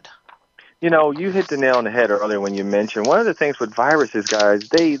spread? You hit the nail on the head earlier when you mentioned one of the things with viruses, guys,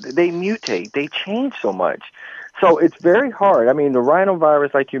 they mutate, they change so much. So it's very hard. I mean, the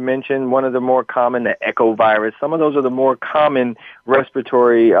rhinovirus, like you mentioned, one of the more common, the echovirus, some of those are the more common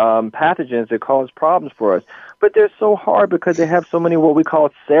respiratory pathogens that cause problems for us. But they're so hard because they have so many what we call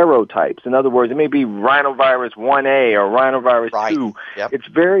serotypes. In other words, it may be rhinovirus 1A or rhinovirus 2. Yep. It's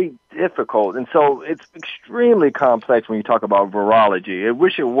very difficult. And so it's extremely complex when you talk about virology. I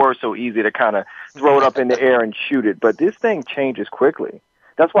wish it were so easy to kind of throw it up in the air and shoot it. But this thing changes quickly.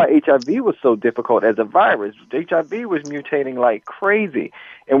 That's why HIV was so difficult as a virus. HIV was mutating like crazy,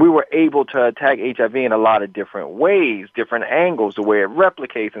 and we were able to attack HIV in a lot of different ways, different angles, the way it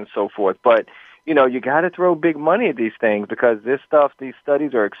replicates and so forth. But, you got to throw big money at these things because these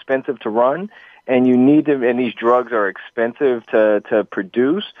studies are expensive to run, and you need them, and these drugs are expensive to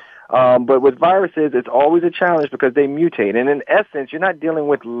produce. But with viruses, it's always a challenge because they mutate. And in essence, you're not dealing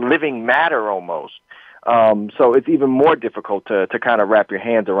with living matter almost. So it's even more difficult to kind of wrap your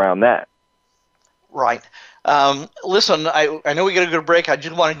hands around that. Right. Listen, I know we got to go to break. I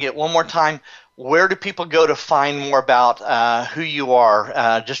just want to get one more time. where do people go to find more about who you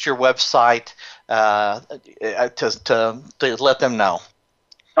are? Just your website to let them know.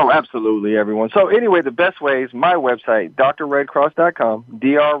 Oh, absolutely, everyone. So anyway, the best way is my website, drredcross.com,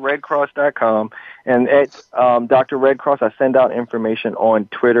 drredcross.com, and at Dr. Redcross, I send out information on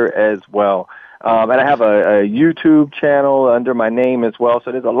Twitter as well. And I have a YouTube channel under my name as well,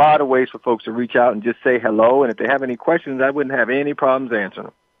 so there's a lot of ways for folks to reach out and just say hello, and if they have any questions, I wouldn't have any problems answering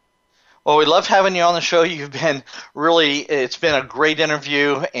them. Well, we love having you on the show. You've been it's been a great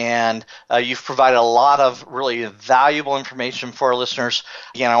interview, and you've provided a lot of really valuable information for our listeners.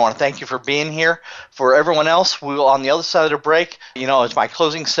 Again, I want to thank you for being here. For everyone else, we will, on the other side of the break, as my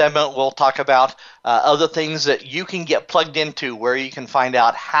closing segment, we'll talk about other things that you can get plugged into, where you can find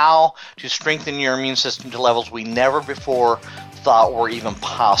out how to strengthen your immune system to levels we never before thought were even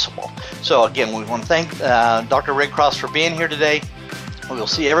possible. So again, we want to thank Dr. Redcross for being here today. We will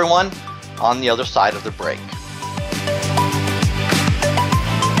see everyone on the other side of the break.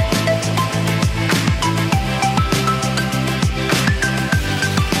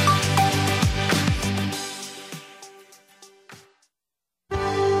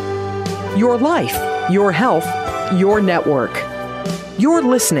 Your life, your health, your network. You're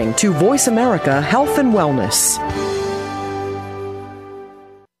listening to Voice America Health and Wellness.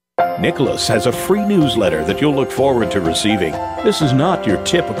 Nicholas has a free newsletter that you'll look forward to receiving. This is not your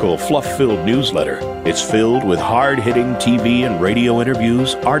typical fluff-filled newsletter. It's filled with hard-hitting TV and radio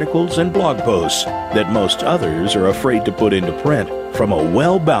interviews, articles, and blog posts that most others are afraid to put into print, from a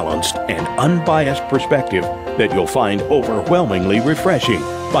well-balanced and unbiased perspective that you'll find overwhelmingly refreshing.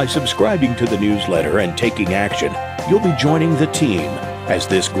 By subscribing to the newsletter and taking action, you'll be joining the team as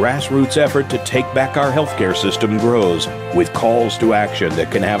this grassroots effort to take back our healthcare system grows, with calls to action that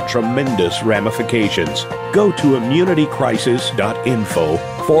can have tremendous ramifications. Go to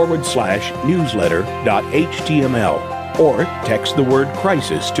immunitycrisis.info/newsletter.html or text the word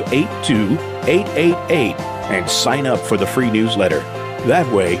crisis to 82888 and sign up for the free newsletter. That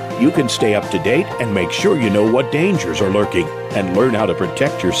way, you can stay up to date and make sure you know what dangers are lurking and learn how to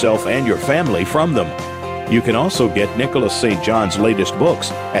protect yourself and your family from them. You can also get Nicholas St. John's latest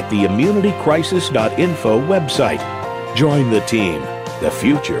books at the immunitycrisis.info website. Join the team. The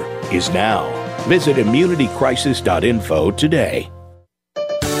future is now. Visit immunitycrisis.info today.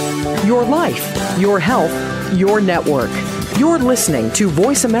 Your life, your health, your network. You're listening to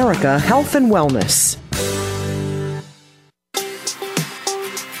Voice America Health and Wellness.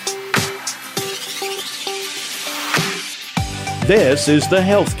 This is the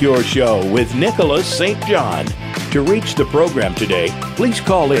Health Cure Show with Nicholas St. John. To reach the program today, please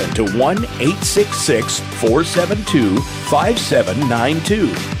call in to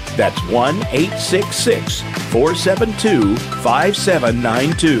 1-866-472-5792. That's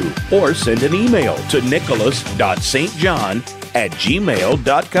 1-866-472-5792. Or send an email to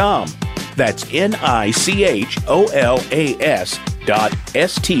nicholas.stjohn@gmail.com. That's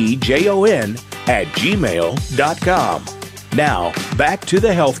nicholas.stjon@gmail.com. Now, back to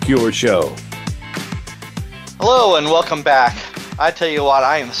the Health Cure Show. Hello and welcome back. I tell you what,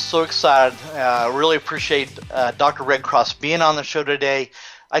 I am so excited. Really appreciate Dr. Redcross being on the show today.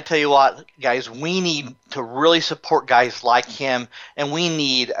 I tell you what, guys, we need to really support guys like him, and we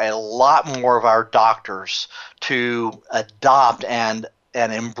need a lot more of our doctors to adopt and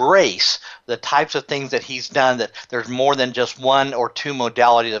embrace the types of things that he's done, that there's more than just one or two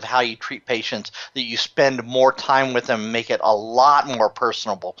modalities of how you treat patients, that you spend more time with them and make it a lot more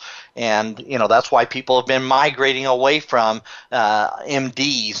personable. And, that's why people have been migrating away from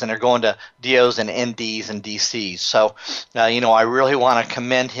MDs and they're going to DOs and NDs and DCs. So, I really want to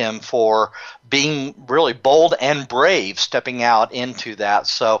commend him for being really bold and brave stepping out into that.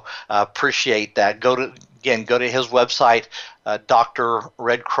 So appreciate that. Go to his website,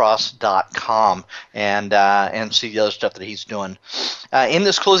 drredcross.com, and see the other stuff that he's doing. In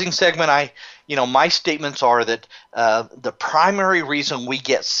this closing segment, my statements are that the primary reason we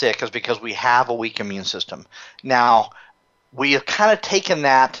get sick is because we have a weak immune system. Now, we have kind of taken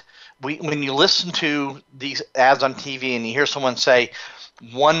that. When you listen to these ads on TV and you hear someone say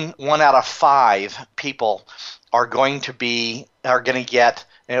one out of 5 people are going to get.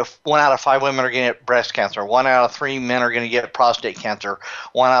 If 1 out of 5 women are going to get breast cancer, 1 out of 3 men are going to get prostate cancer,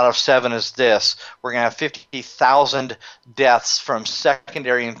 1 out of 7 is this. We're going to have 50,000 deaths from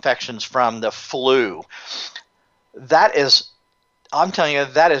secondary infections from the flu. I'm telling you,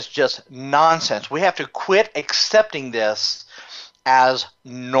 that is just nonsense. We have to quit accepting this as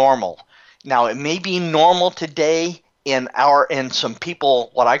normal. Now, it may be normal today in some people,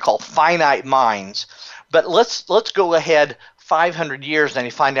 what I call finite minds, but let's go ahead 500 years, and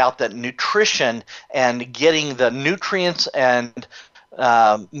you find out that nutrition and getting the nutrients and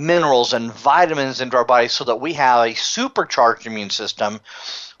minerals and vitamins into our bodies so that we have a supercharged immune system,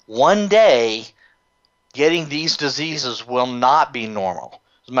 one day getting these diseases will not be normal.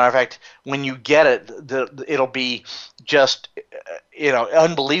 As a matter of fact, when you get it, it'll be just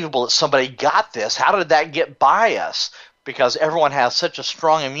unbelievable that somebody got this. How did that get by us? Because everyone has such a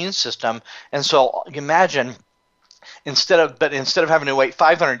strong immune system, and so imagine instead of having to wait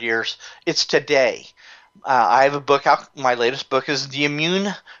 500 years, it's today. I have a book out. My latest book is The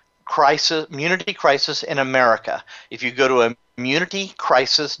Immunity Crisis in America. If you go to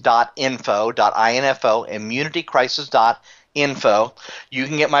immunitycrisis.info, immunitycrisis.info, you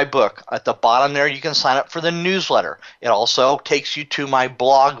can get my book. At the bottom there, you can sign up for the newsletter. It also takes you to my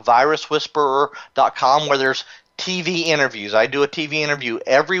blog, viruswhisperer.com, where there's TV interviews. I do a TV interview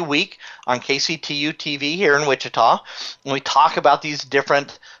every week on KCTU TV here in Wichita, and we talk about these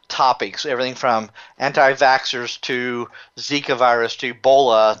different topics, everything from anti-vaxxers to Zika virus to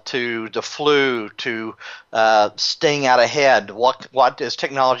Ebola to the flu to staying out ahead. What is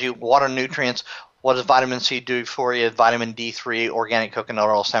technology? What are nutrients? What does vitamin C do for you? Vitamin D3, organic coconut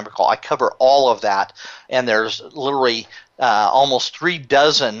oil, sambucol. I cover all of that, and there's literally almost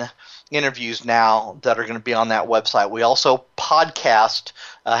 36 interviews now that are going to be on that website. We also podcast,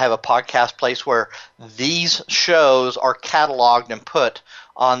 have a podcast place where these shows are cataloged and put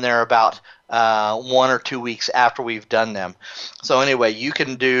on there about 1 or 2 weeks after we've done them. So anyway, you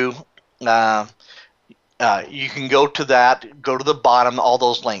can do you can go to that, go to the bottom, all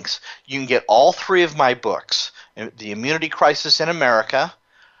those links. You can get all 3 of my books: The Immunity Crisis in America,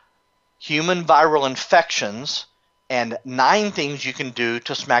 Human Viral Infections, and 9 things you can do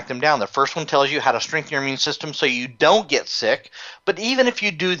to smack them down. The first one tells you how to strengthen your immune system so you don't get sick. But even if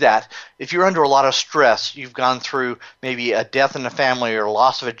you do that, if you're under a lot of stress, you've gone through maybe a death in the family or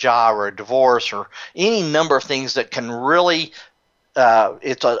loss of a job or a divorce or any number of things that can really,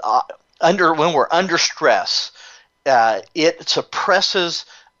 when we're under stress, it suppresses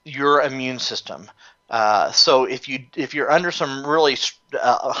your immune system. So if you're under some really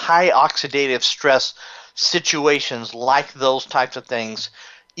high oxidative stress situations like those types of things,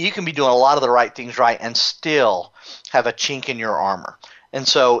 you can be doing a lot of the right things right and still have a chink in your armor. And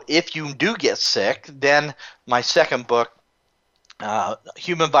so if you do get sick, then my second book,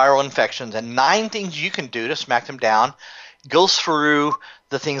 Human Viral Infections, and 9 things you can do to smack them down, goes through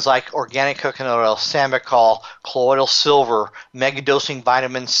the things like organic coconut oil, sambucol, colloidal silver, megadosing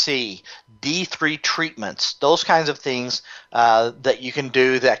vitamin C, D3 treatments, those kinds of things that you can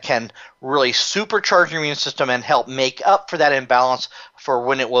do that can really supercharge your immune system and help make up for that imbalance for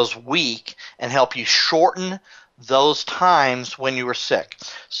when it was weak and help you shorten those times when you were sick.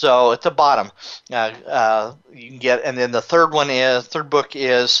 So at the bottom, you can get, and then the third book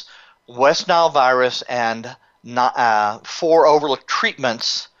is West Nile virus and 4 overlooked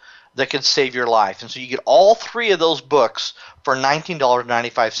treatments that could save your life. And so you get all 3 of those books for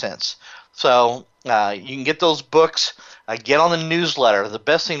 $19.95. So you can get those books. Get on the newsletter. The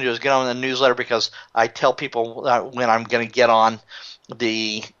best thing to do is get on the newsletter because I tell people when I'm going to get on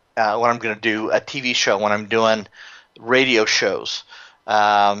when I'm going to do a TV show, when I'm doing radio shows.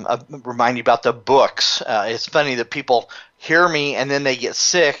 Remind you about the books. It's funny that people hear me and then they get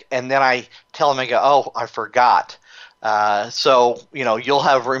sick, and then I tell them, I go, oh, I forgot. So you'll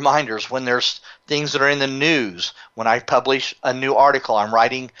have reminders when there's things that are in the news. When I publish a new article, I'm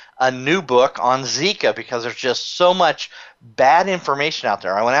writing a new book on Zika because there's just so much bad information out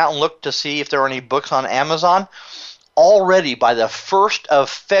there. I went out and looked to see if there were any books on Amazon. Already by the 1st of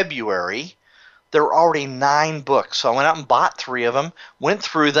February, there were already 9 books. So I went out and bought 3 of them, went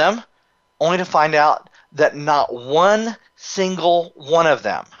through them, only to find out that not one single one of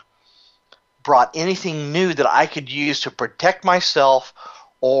them brought anything new that I could use to protect myself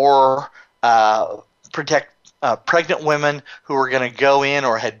or protect pregnant women who were going to go in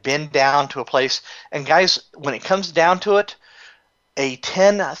or had been down to a place. And guys, when it comes down to it, a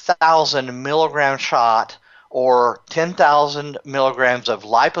 10,000 milligram shot or 10,000 milligrams of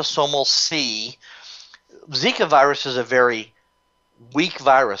liposomal C, Zika virus is a very weak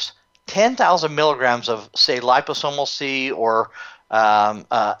virus. 10,000 milligrams of, say, liposomal C or an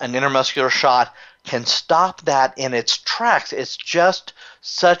intramuscular shot can stop that in its tracks. It's just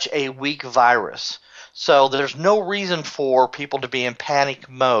such a weak virus. So there's no reason for people to be in panic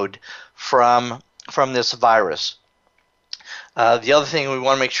mode from this virus. The other thing we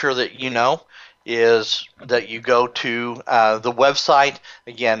want to make sure that you know is that you go to the website.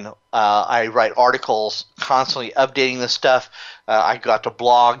 Again, I write articles constantly updating this stuff. I got to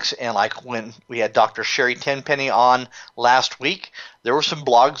blogs, and like when we had Dr. Sherry Tenpenny on last week, there were some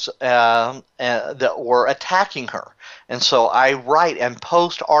blogs that were attacking her. And so I write and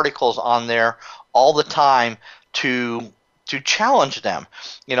post articles on there all the time to challenge them.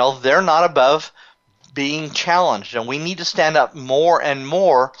 You know, they're not above being challenged, and we need to stand up more and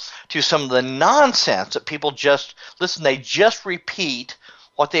more to some of the nonsense that people just listen. They just repeat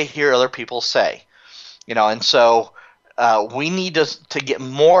what they hear other people say, you know. And so we need to get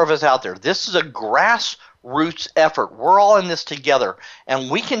more of us out there. This is a grassroots effort. We're all in this together,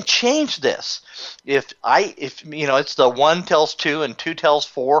 and we can change this. If you know, it's the 1 tells 2 and 2 tells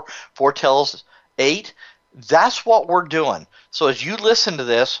 4, 4 tells 8. That's what we're doing. So as you listen to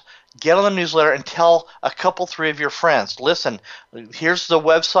this, get on the newsletter and tell a couple, 3 of your friends. Listen, here's the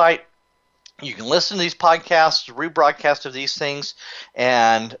website. You can listen to these podcasts, rebroadcast of these things,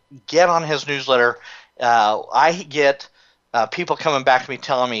 and get on his newsletter. I get people coming back to me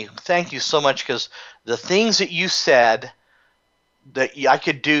telling me, thank you so much, because the things that you said that I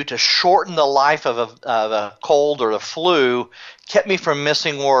could do to shorten the life of a cold or the flu kept me from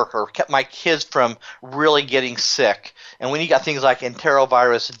missing work or kept my kids from really getting sick. And when you got things like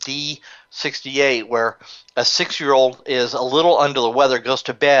enterovirus D68, where a 6-year-old is a little under the weather, goes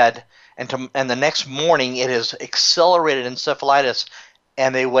to bed, and the next morning it is accelerated encephalitis,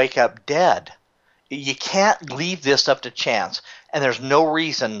 and they wake up dead. You can't leave this up to chance, and there's no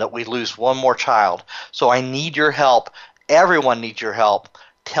reason that we lose one more child. So I need your help. Everyone needs your help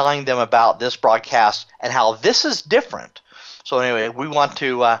telling them about this broadcast and how this is different. So anyway, we want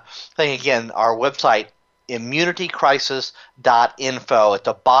to thank again our website, immunitycrisis.info. At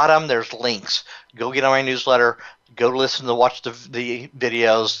the bottom, there's links. Go get on my newsletter. Go listen to watch the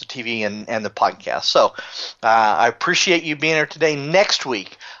videos, the TV, and the podcast. So I appreciate you being here today. Next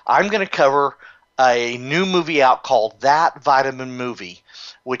week, I'm going to cover a new movie out called That Vitamin Movie,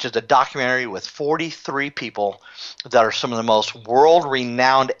 which is a documentary with 43 people that are some of the most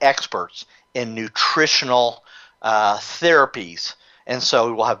world-renowned experts in nutritional therapies. And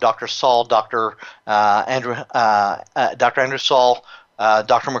so we'll have Dr. Saul, Dr. Andrew Saul,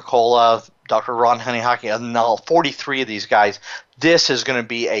 Dr. Mercola, Dr. Ron Honeyhockey, and all 43 of these guys. This is going to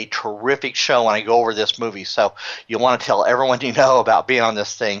be a terrific show when I go over this movie. So you want to tell everyone you know about being on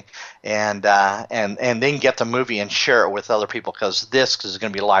this thing, and then get the movie and share it with other people, because this is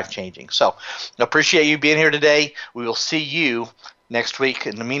going to be life-changing. So I appreciate you being here today. We will see you next week.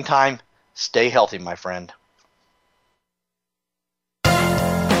 In the meantime, stay healthy, my friend.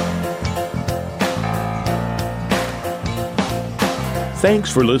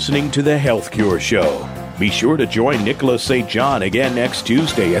 Thanks for listening to The Health Cure Show. Be sure to join Nicholas St. John again next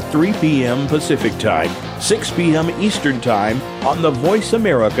Tuesday at 3 p.m. Pacific Time, 6 p.m. Eastern Time on the Voice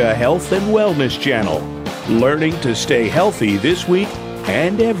America Health and Wellness Channel. Learning to stay healthy this week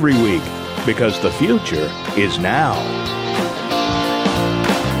and every week, because the future is now.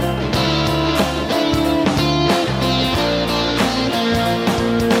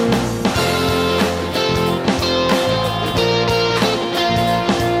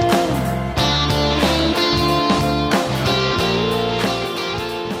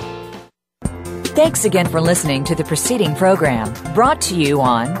 Thanks again for listening to the preceding program, brought to you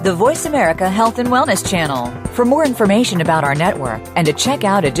on the Voice America Health and Wellness Channel. For more information about our network and to check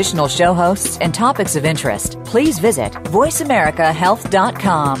out additional show hosts and topics of interest, please visit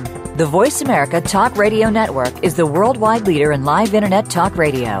voiceamericahealth.com. The Voice America Talk Radio Network is the worldwide leader in live Internet talk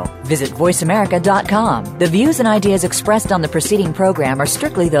radio. Visit voiceamerica.com. The views and ideas expressed on the preceding program are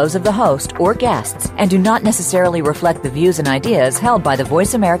strictly those of the host or guests and do not necessarily reflect the views and ideas held by the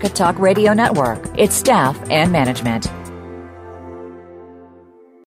Voice America Talk Radio Network, its staff, and management.